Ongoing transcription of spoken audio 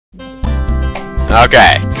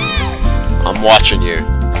Okay. I'm watching you.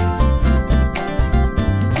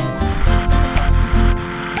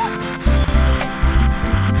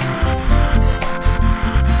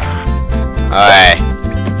 Alright.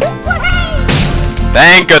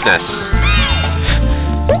 Thank goodness.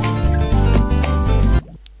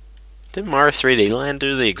 Did Mario 3D Land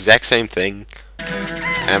do the exact same thing?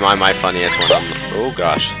 Am I my funniest one? Oh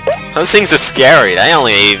gosh. Those things are scary. They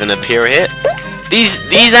only even appear here. These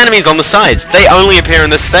enemies on the sides, they only appear in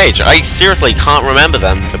this stage. I seriously can't remember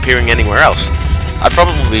them appearing anywhere else. I'd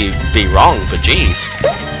probably be wrong, but geez.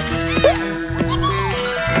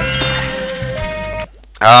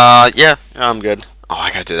 Yeah, I'm good. Oh,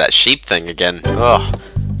 I gotta do that sheep thing again. Ugh.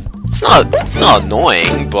 It's not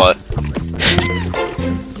annoying, but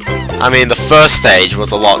I mean, the first stage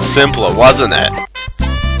was a lot simpler, wasn't it?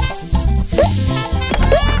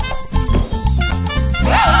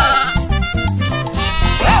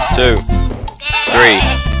 Two, 3,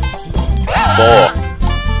 4,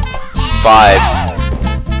 5,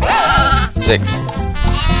 6,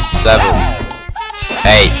 7,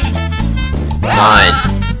 8, 9,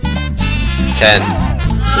 10,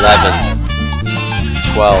 11,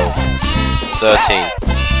 12, 13,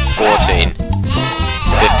 14,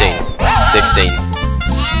 15, 16,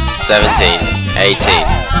 17, 18,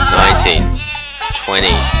 19,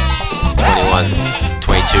 20, 21,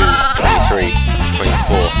 22, 23,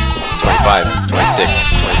 24, 25, 26,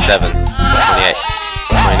 27, 28,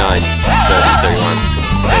 29, 30, 31,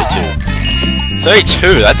 32.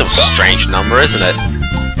 32? That's a strange number, isn't it?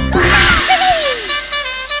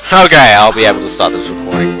 Okay, I'll be able to start this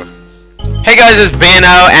recording. Hey guys, it's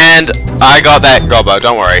B&O, and I got that Gobbo,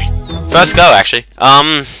 don't worry. First go, actually.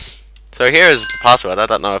 So here's the password. I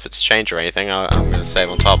don't know if it's changed or anything. I'm gonna save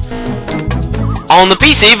on top. On the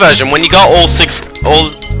PC version, when you got all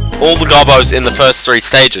the Gobbos in the first 3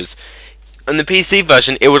 stages, in the PC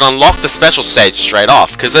version, it would unlock the special stage straight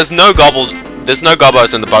off, because there's no Gobbos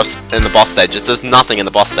in the boss stages. There's nothing in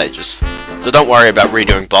the boss stages, so don't worry about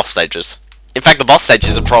redoing boss stages. In fact, the boss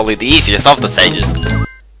stages are probably the easiest of the stages.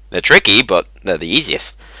 They're tricky, but they're the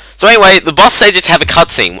easiest. So anyway, the boss stages have a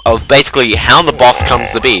cutscene of basically how the boss comes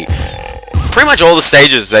to be. Pretty much all the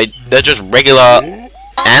stages, they're just regular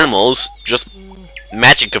animals, just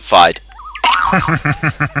magicified.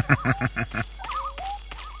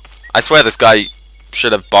 I swear this guy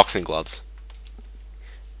should have boxing gloves.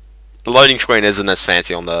 The loading screen isn't as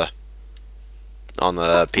fancy on the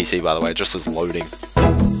PC, by the way. It just says loading.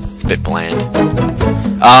 It's a bit bland.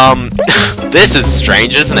 This is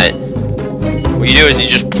strange, isn't it? What you do is you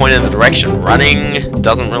just point in the direction. Running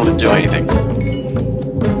doesn't really do anything.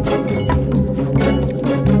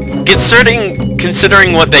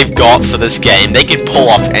 Considering what they've got for this game, they can pull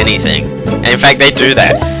off anything. And in fact, they do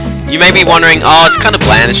that. You may be wondering, oh, it's kind of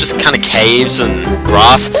bland, it's just kind of caves and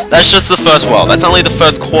grass. That's just the first world. That's only the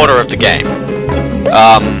first quarter of the game.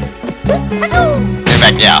 In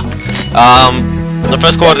fact, yeah. The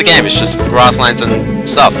first quarter of the game is just grasslands and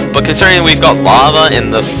stuff. But considering we've got lava in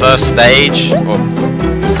the first stage, or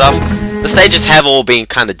stuff, the stages have all been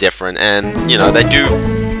kind of different, and, you know, they do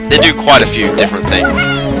quite a few different things.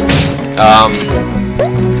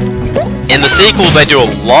 In the sequel, they do a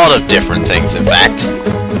lot of different things, in fact.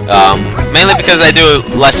 Mainly because they do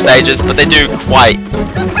less stages, but they do quite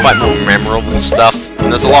more memorable stuff.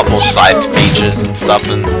 And there's a lot more side features and stuff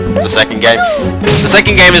in the second game. The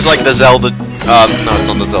second game is like the Zelda... no, it's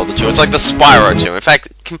not the Zelda 2. It's like the Spyro 2. In fact,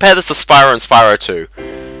 compare this to Spyro and Spyro 2.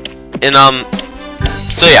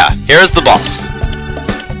 So yeah, here's the boss.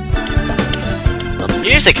 The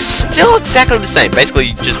music is still exactly the same. Basically,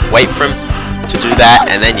 you just wait for him to do that,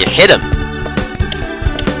 and then you hit him.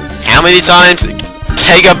 How many times?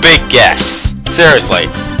 Take a big guess. Seriously.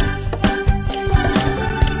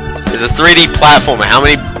 It's a 3D platformer. How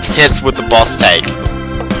many hits would the boss take?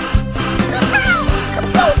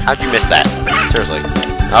 How'd you miss that? Seriously.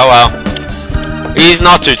 Oh well. He's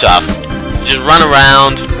not too tough. You just run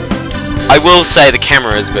around. I will say the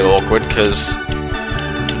camera is a bit awkward, because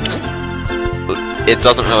it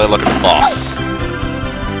doesn't really look at the boss.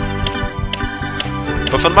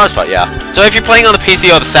 But for the most part, yeah. So if you're playing on the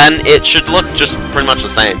PC or the Saturn, it should look just pretty much the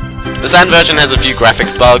same. The Saturn version has a few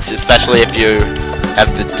graphics bugs, especially if you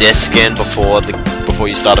have the disc in before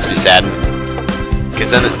you start up your Saturn,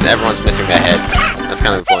 because then everyone's missing their heads. That's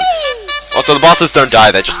kind of important. Also, the bosses don't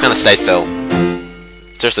die; they just kind of stay still.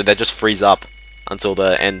 Seriously, they just freeze up until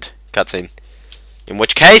the end cutscene. In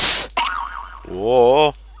which case,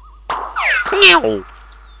 whoa, and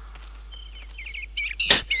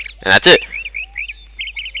that's it.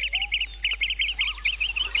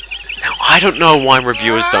 Now, I don't know why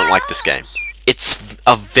reviewers don't like this game. It's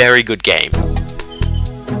a very good game.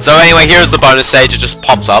 So anyway, here's the bonus stage. It just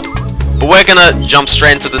pops up. But we're gonna jump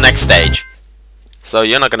straight into the next stage. So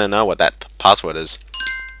you're not gonna know what that password is.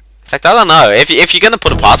 In fact, I don't know. If you're gonna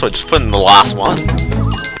put a password, just put in the last one.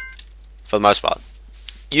 For the most part.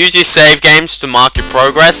 Use your save games to mark your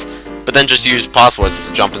progress, but then just use passwords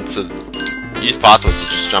to jump into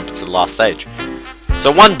the last stage.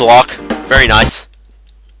 So 1 block, very nice.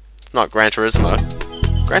 It's not Gran Turismo.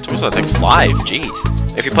 Gran Turismo takes 5,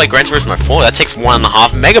 jeez. If you play Gran Turismo 4, that takes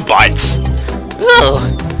 1.5 megabytes.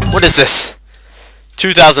 Ugh. What is this?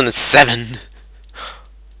 2007.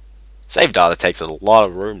 Save data takes a lot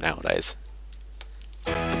of room nowadays.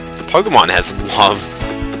 Pokemon has a lot of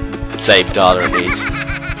save data it needs.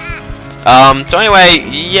 So anyway,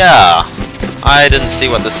 yeah. I didn't see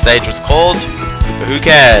what the stage was called, but who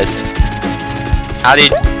cares? How do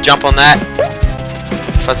you jump on that?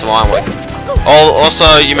 First of all,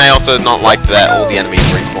 also, you may also not like that all the enemies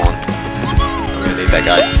respawn. I'm gonna need that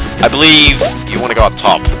guy. I believe you want to go up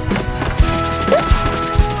top.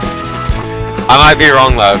 I might be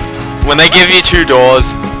wrong though. When they give you 2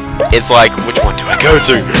 doors, it's like, which one do I go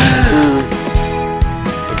through?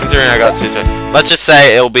 But considering I got 2, let's just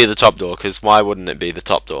say it'll be the top door, because why wouldn't it be the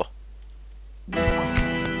top door?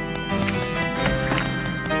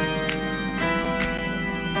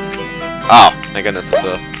 Oh, thank goodness it's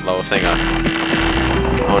a lower thinger. I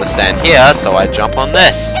want to stand here, so I jump on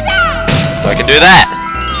this. So I can do that.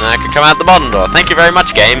 And I can come out the bottom door. Thank you very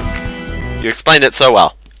much, game. You explained it so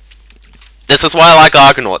well. This is why I like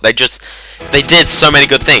Argonaut. They did so many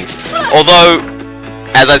good things. Although,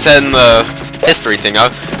 as I said in the history thingo,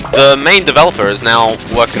 the main developer is now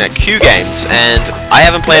working at Q Games, and I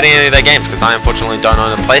haven't played any of their games because I unfortunately don't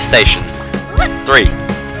own a PlayStation 3.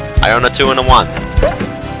 I own a 2 and a 1.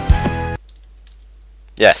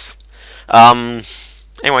 Yes.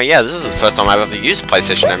 Anyway, yeah, this is the first time I've ever used a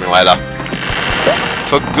PlayStation emulator.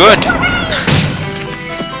 For good.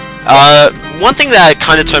 One thing that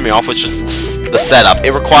kind of turned me off was just the setup.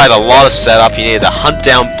 It required a lot of setup. You needed to hunt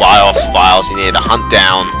down BIOS files. You needed to hunt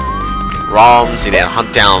down ROMs. You needed to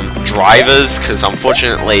hunt down drivers, because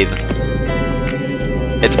unfortunately,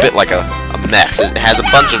 it's a bit like a mess. It has a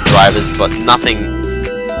bunch of drivers, but nothing.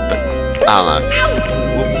 But I don't know.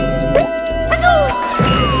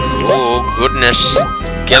 Oh goodness!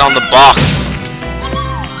 Get on the box.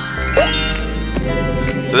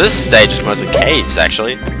 So this stage is mostly caves,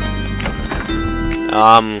 actually.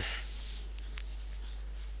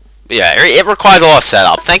 Yeah, it requires a lot of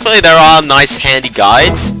setup. Thankfully, there are nice, handy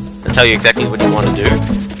guides that tell you exactly what you want to do.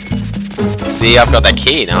 See, I've got that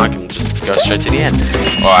key now. I can just go straight to the end,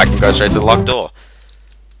 or I can go straight to the locked door.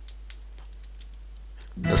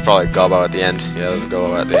 There's probably a Gobbo at the end. Yeah, there's a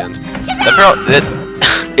Gobbo at the end.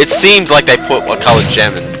 It seems like they put a colored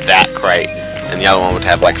gem in that crate, and the other one would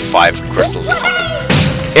have like 5 crystals or something.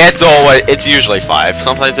 It's usually 5.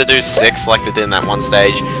 Sometimes they do 6, like they did in that one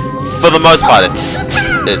stage. For the most part, it's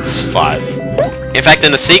 5. In fact,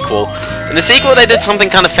 in the sequel they did something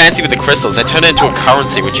kind of fancy with the crystals. They turned it into a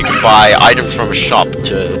currency, which you can buy items from a shop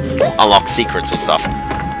to unlock secrets or stuff.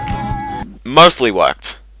 Mostly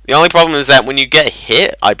worked. The only problem is that when you get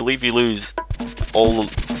hit, I believe you lose all.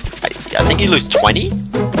 I think you lose 20?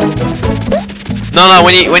 No,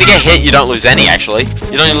 when you get hit, you don't lose any, actually.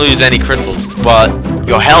 You don't lose any crystals, but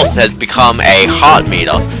your health has become a heart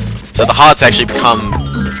meter. So the hearts actually become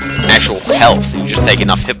actual health. You just take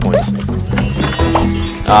enough hit points.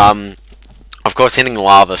 Of course, hitting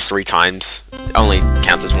lava 3 times only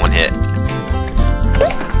counts as 1 hit.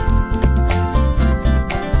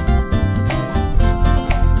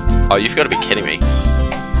 Oh, you've got to be kidding me.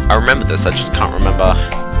 I remember this, I just can't remember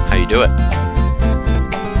how you do it.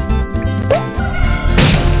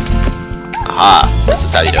 Aha, this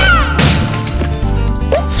is how you do it.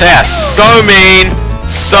 Yeah, so mean!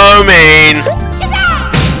 So mean!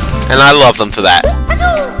 And I love them for that.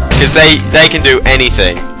 Because they can do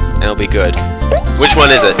anything, and it'll be good. Which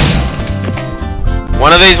one is it?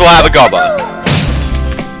 One of these will have a Gobbo.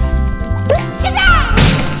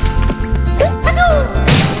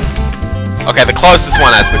 Okay, the closest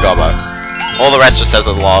one has the Gobbo. All the rest just has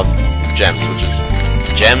a lot of gems, which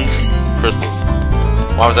is... Gems? Crystals.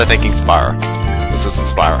 Why was I thinking Spyro? This isn't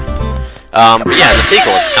Spyro. But yeah, in the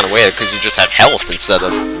sequel it's kind of weird, because you just have health instead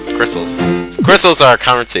of crystals. Crystals are a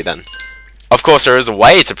currency then. Of course, there is a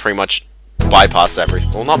way to pretty much bypass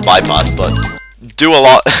everything. Well, not bypass, but do a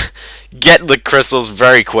lot... get the crystals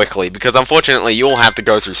very quickly, because unfortunately you'll have to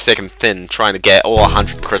go through thick and thin trying to get all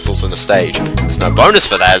 100 crystals in a stage. There's no bonus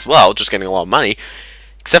for that as well, just getting a lot of money.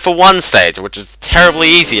 Except for one stage, which is terribly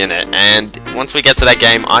easy in it, and once we get to that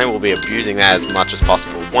game, I will be abusing that as much as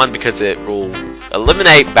possible. One, because it will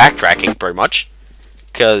eliminate backtracking, pretty much.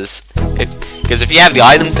 because if you have the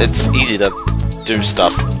items, it's easy to do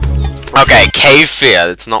stuff. Okay, Cave Fear.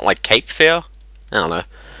 It's not like Cape Fear? I don't know.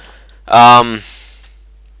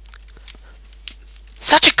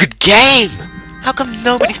 Such a good game! How come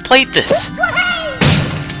nobody's played this?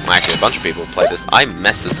 Well, actually, a bunch of people have played this. I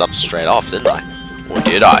messed this up straight off, didn't I? Or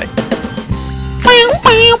did I?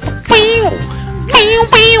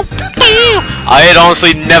 I had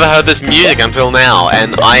honestly never heard this music until now,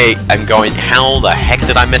 and I am going, how the heck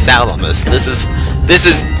did I miss out on this? This is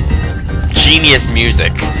genius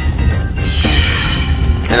music.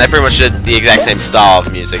 And they pretty much did the exact same style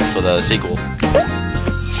of music for the sequel,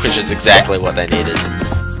 which is exactly what they needed.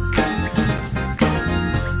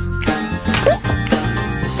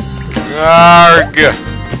 Arrgh.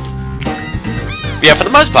 Yeah, for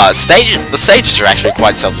the most part, the stages are actually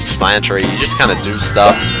quite self-explanatory. You just kind of do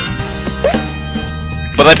stuff.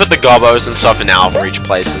 But they put the Gobbos and stuff in out-of-reach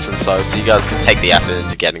places and so you guys take the effort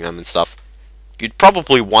into getting them and stuff. You'd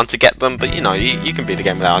probably want to get them, but you know, you can beat the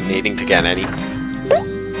game without needing to get any.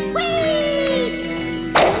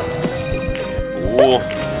 Ooh.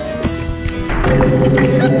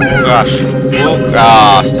 Gosh. Ooh.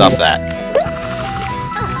 Ah, stuff that.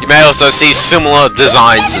 You may also see similar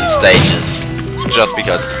designs in stages, just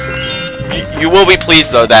because. You will be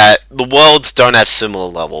pleased though that the worlds don't have similar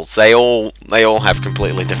levels. They all have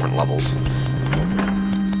completely different levels.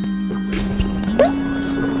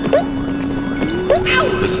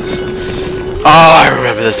 This is. Oh, I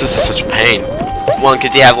remember this. This is such a pain. One,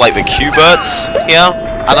 because you have like the Q-Berts here.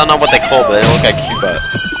 I don't know what they call, but they look like Q-Bert.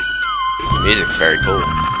 The music's very cool.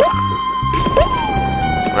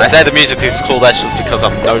 When I say the music is cool, that's just because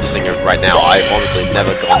I'm noticing it right now. I've honestly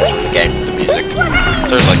never gone through the game with the music.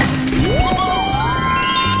 Seriously.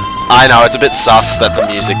 I know, it's a bit sus that the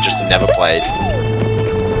music just never played.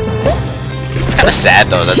 It's kind of sad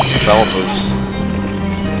though that the developers...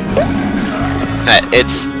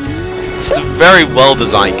 It's a very well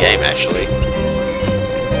designed game actually.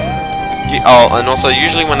 Oh, and also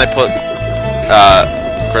usually when they put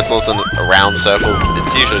crystals in a round circle,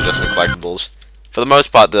 it's usually just for collectibles. For the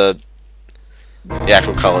most part, the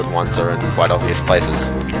actual coloured ones are in quite obvious places.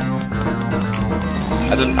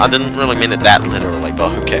 I didn't really mean it that literally,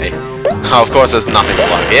 but okay. Oh, of course, there's nothing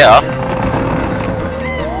below here.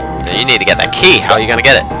 Now you need to get that key. How are you gonna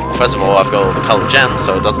get it? Well, first of all, I've got all the coloured gems,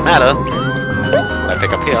 so it doesn't matter. I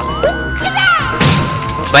pick up here.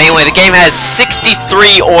 But anyway, the game has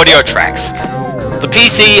 63 audio tracks. The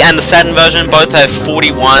PC and the Saturn version both have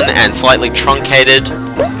 41 and slightly truncated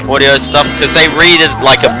audio stuff, because they read it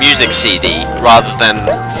like a music CD, rather than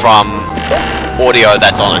from audio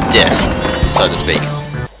that's on a disc, so to speak.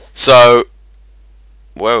 So,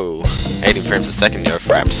 whoa, 80 frames a second, yo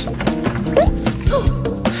fraps.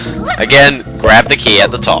 Again, grab the key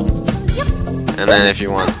at the top. And then if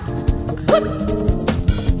you want...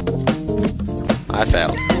 I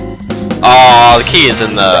failed. Oh, the key is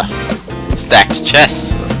in the stacked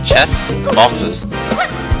chests boxes.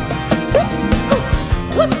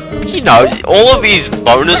 You know, all of these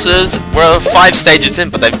bonuses were 5 stages in,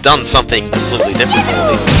 but they've done something completely different for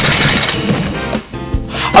all these.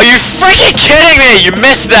 Are you freaking kidding me? You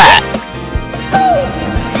missed that!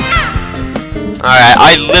 Alright,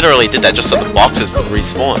 I literally did that just so the boxes would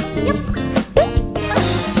respawn.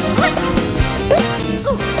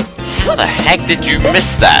 How the heck did you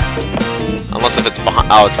miss that? Unless if it's behind.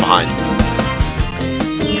 Oh, it's behind.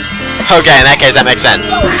 Okay, in that case, that makes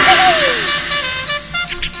sense.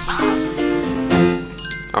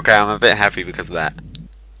 Okay, I'm a bit happy because of that.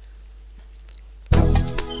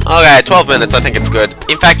 Okay, 12 minutes, I think it's good.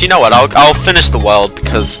 In fact, you know what, I'll finish the world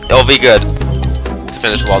because it'll be good to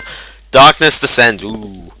finish the world. Darkness Descends,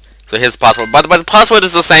 ooh. So here's the password. By the way, the password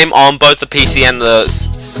is the same on both the PC and the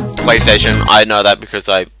PlayStation. I know that because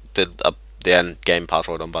I did the end game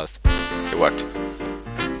password on both. It worked.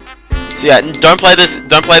 So yeah, don't play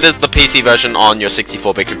the PC version on your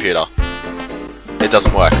 64-bit computer. It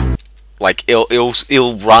doesn't work. Like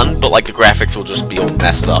it'll run, but like the graphics will just be all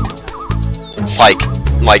messed up.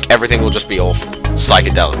 Like everything will just be all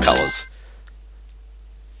psychedelic colors.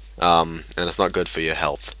 And it's not good for your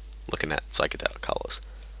health. Looking at psychedelic colors.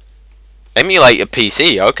 Emulate a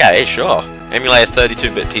PC, okay, sure. Emulate a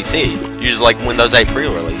 32-bit PC. Use like Windows 8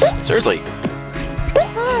 pre-release. Seriously.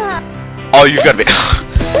 Oh, you've got to be.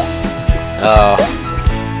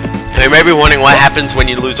 You may be wondering what happens when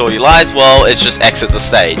you lose all your lives. Well, it's just exit the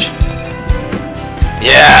stage.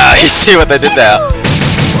 Yeah, you see what they did there.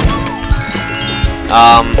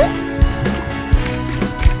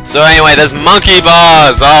 So anyway, there's monkey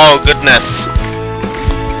bars. Oh goodness.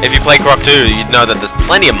 If you play Croc 2, you'd know that there's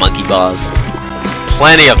plenty of monkey bars. There's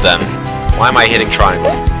plenty of them. Why am I hitting triangle?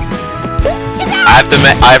 I have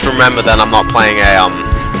to remember that I'm not playing a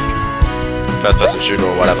first-person shooter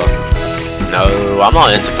or whatever. No, I'm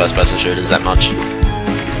not into first-person shooters that much.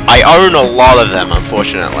 I own a lot of them,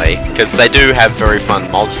 unfortunately, because they do have very fun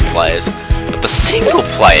multiplayers. But the single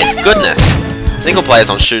players, goodness, single players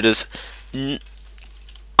on shooters.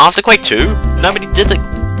 After Quake 2, nobody did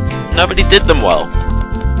them well.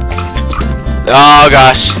 Oh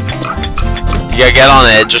gosh, you gotta get on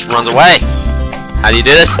it. It just runs away. How do you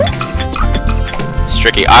do this? It's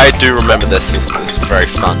tricky. I do remember this. This is very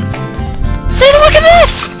fun. See, look at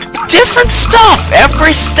this! Different stuff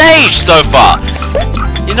every stage so far.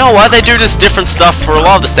 You know what? They do this different stuff for a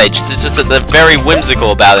lot of the stages. It's just that they're very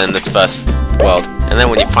whimsical about it in this first world. And then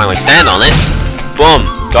when you finally stand on it, boom,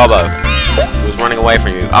 Gobbo. He was running away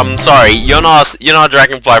from you. I'm sorry, you're not a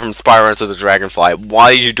dragonfly from Spyro Into the Dragonfly. Why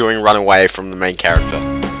are you doing run away from the main character?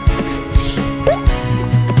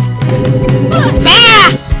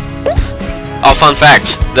 Oh, fun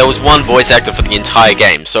fact, there was one voice actor for the entire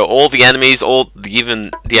game, so all the enemies,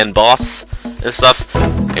 even the end boss and stuff,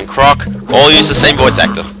 and Croc, all use the same voice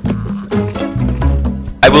actor.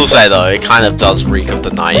 I will say though, it kind of does reek of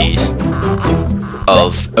the 90s,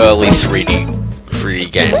 of early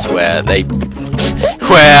 3D games where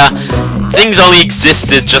things only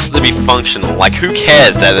existed just to be functional. Like, who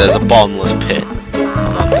cares that there's a bottomless pit?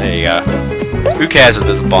 There you go. Who cares if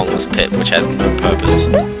there's a bottomless pit which has no purpose?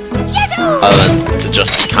 Other than to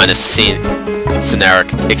just kind of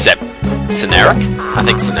generic, except generic? I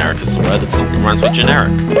think generic is the word, it rhymes with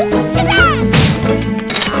generic.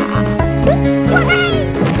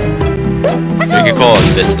 We could call it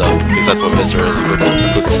Vista, because that's what Vista is, with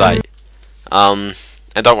a good site. And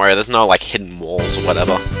don't worry, there's no like hidden walls or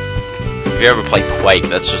whatever. If you ever played Quake,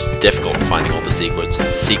 that's just difficult finding all the secrets.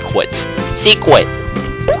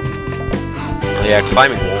 Oh yeah,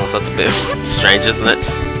 climbing walls, that's a bit strange, isn't it?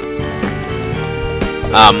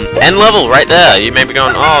 End level right there. You may be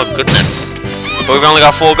going, oh goodness. But we've only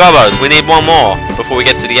got 4 Gobbos. We need one more before we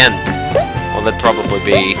get to the end. Well, there'd probably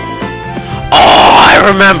be... Oh, I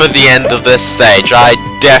remember the end of this stage. I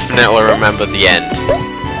definitely remember the end.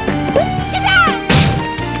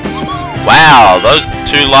 Wow, those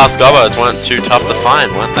 2 last Gobbos weren't too tough to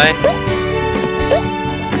find, weren't they?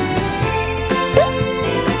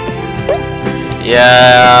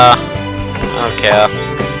 Yeah. Okay.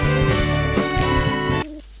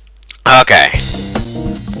 Okay.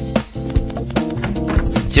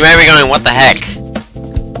 So you may be going, what the heck?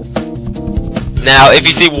 Now, if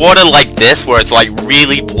you see water like this, where it's like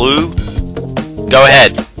really blue, go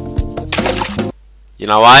ahead. You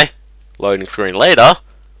know why? Loading screen later.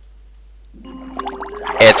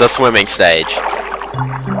 It's a swimming stage.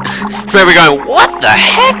 You may be going, what the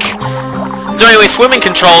heck? So anyway, swimming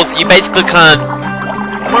controls, you basically kind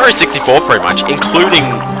of Mario 64 pretty much, including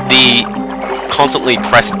the constantly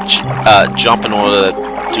press jump in order to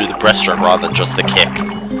do the breaststroke rather than just the kick.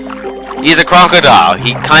 He's a crocodile.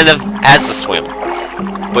 He kind of has to swim,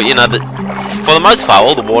 but you know that for the most part,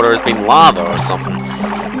 all the water has been lava or something.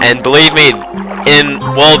 And believe me, in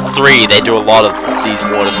World 3, they do a lot of these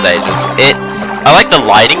water stages. I like the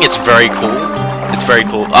lighting. It's very cool. It's very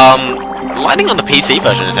cool. Lighting on the PC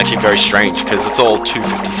version is actually very strange because it's all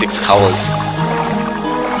 256 colors.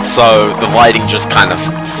 So the lighting just kind of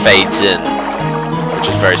fades in, which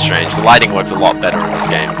is very strange. The lighting works a lot better in this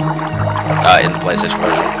game, in the PlayStation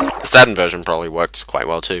version. The Saturn version probably works quite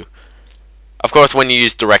well too. Of course, when you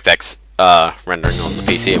use DirectX rendering on the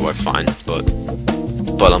PC, it works fine, but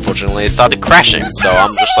unfortunately it started crashing, so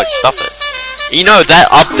I'm just like, stuff it. You know, that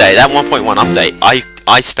update, that 1.1 update,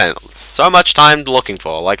 I spent so much time looking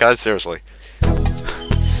for, like, seriously.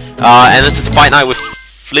 And this is Fight Night with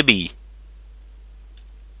Flibby.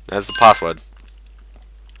 That's the password.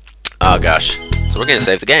 Oh gosh. So we're gonna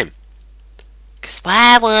save the game. Cause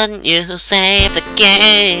why wouldn't you save the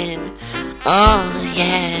game? Oh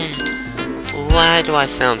yeah. Why do I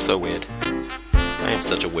sound so weird? I am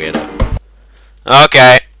such a weirdo.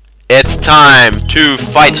 Okay. It's time to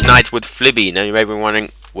Fight Night with Flibby. Now you may be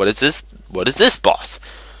wondering, what is this? What is this boss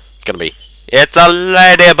gonna be? It's a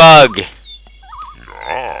Ladybug!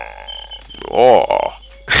 Oh.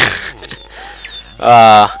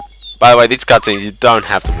 By the way, these cutscenes you don't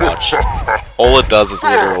have to watch. All it does is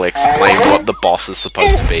literally explain what the boss is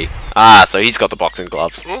supposed to be. Ah, so he's got the boxing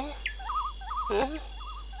gloves.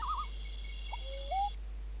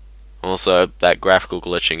 Also, that graphical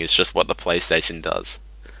glitching is just what the PlayStation does.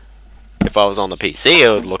 If I was on the PC, it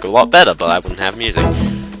would look a lot better, but I wouldn't have music.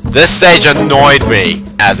 This stage annoyed me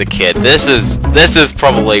as a kid. This is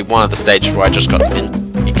probably one of the stages where I just got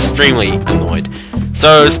extremely annoyed.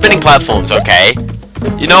 So, spinning platforms, okay.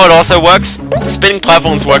 You know what also works? Spinning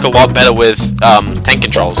platforms work a lot better with tank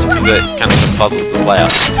controls, because it kind of confuzzles the player.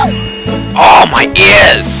 Oh, my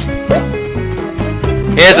ears!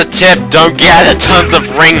 Here's a tip, don't gather tons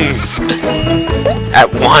of rings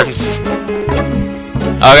at once.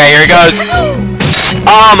 Okay, here it goes.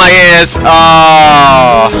 Oh, my ears!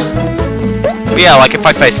 Oh! But yeah, like if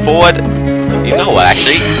I face forward, you know what,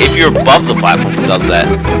 actually? If you're above the platform, it does that.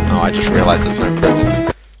 Oh, I just realized there's no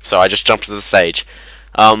crystals. So I just jumped to the stage.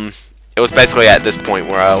 It was basically at this point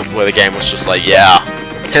where the game was just like, yeah.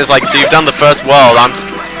 It's like, so you've done the first world. I'm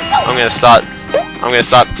gonna start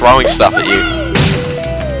throwing stuff at you.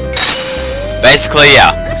 Basically,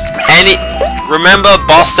 yeah. Remember,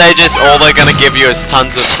 boss stages, all they're gonna give you is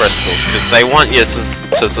tons of crystals because they want you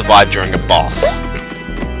to survive during a boss.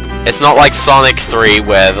 It's not like Sonic 3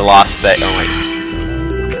 where the last stage. Oh wait.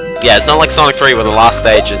 Yeah, it's not like Sonic 3 where the last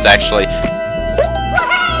stage is actually.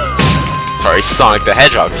 Sorry, Sonic the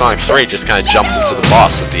Hedgehog. Sonic 3 just kind of jumps into the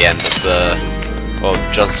boss at the end of the... Well,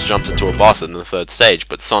 just jumps into a boss in the third stage.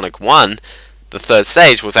 But Sonic 1, the third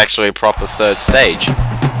stage, was actually a proper third stage.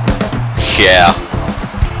 Yeah.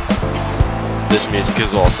 This music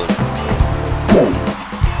is awesome.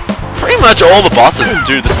 Pretty much all the bosses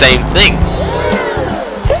do the same thing.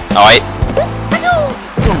 Oh, wait.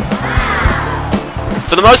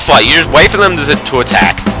 For the most part, you just wait for them to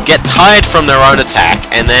attack, get tired from their own attack,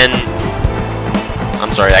 and then... I'm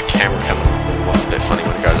sorry, that camera kind of looks a bit funny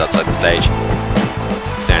when it goes outside the stage.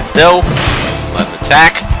 Stand still, let them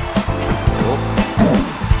attack.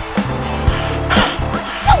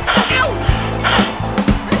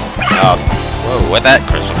 Oh, whoa, where'd that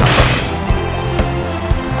crystal come from?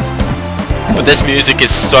 But this music is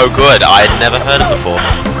so good, I had never heard it before.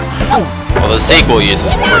 Well, the sequel uses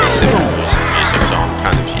pretty simple music, so I'm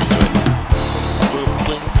kind of used to it.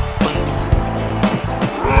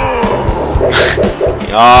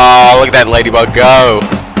 Oh, look at that Ladybug go!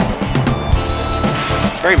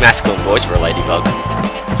 Very masculine voice for a Ladybug.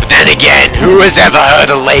 But then again, who has ever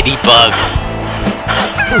heard a Ladybug?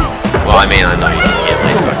 Well, I mean, I know you can get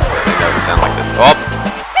Ladybugs, but it doesn't sound like this. Oh!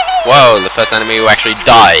 Whoa, the first enemy who actually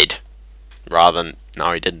died. Rather than...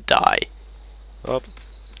 No, he didn't die. Oh,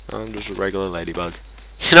 I'm just a regular Ladybug.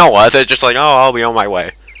 You know what? They're just like, oh, I'll be on my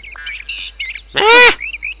way.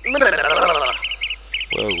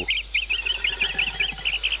 Whoa.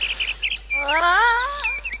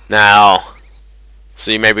 Now,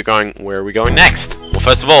 so you may be going, where are we going next? Well,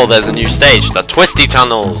 first of all, there's a new stage, the Twisty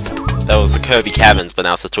Tunnels. That was the Kirby Caverns, but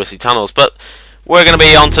now it's the Twisty Tunnels. But we're going to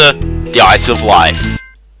be onto the Ice of Life.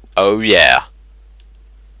 Oh yeah.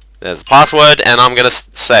 There's the password, and I'm going to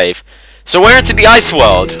save. So we're into the Ice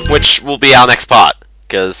World, which will be our next part,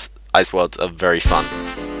 because Ice Worlds are very fun.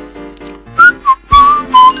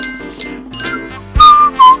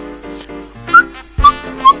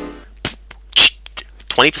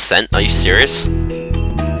 20%? Are you serious?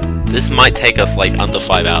 This might take us like under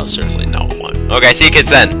 5 hours, seriously. No, it won't. Okay, see you kids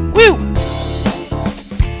then. Woo!